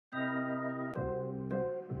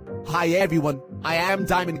Hi everyone, I am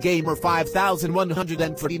Diamond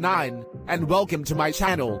Gamer5149, and welcome to my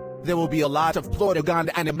channel. There will be a lot of Plotagon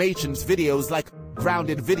animations videos like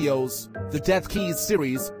grounded videos, the Death Keys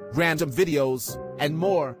series, random videos, and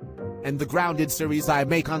more. And the grounded series I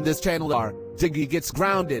make on this channel are Diggy Gets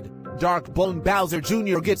Grounded, Dark Bone Bowser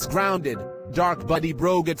Jr. Gets Grounded, Dark Buddy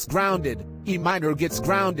Bro Gets Grounded, E Minor Gets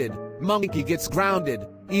Grounded, Monkey Gets Grounded,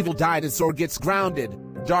 Evil Dinosaur Gets Grounded,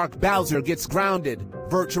 Dark Bowser Gets Grounded,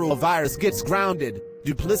 Virtual Virus Gets Grounded,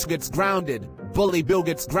 Duplice Gets Grounded, Bully Bill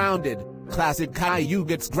Gets Grounded, Classic Caillou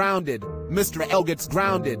Gets Grounded, Mr. L Gets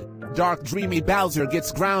Grounded, Dark Dreamy Bowser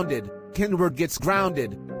Gets Grounded, Kinward Gets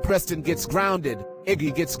Grounded, Preston Gets Grounded,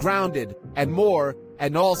 Iggy Gets Grounded, and more.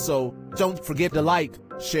 And also, don't forget to like,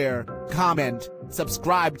 share, comment,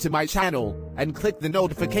 subscribe to my channel, and click the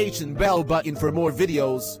notification bell button for more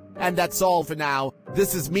videos. And that's all for now.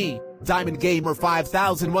 This is me, Diamond Gamer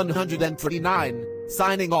 5149,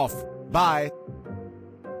 signing off. Bye.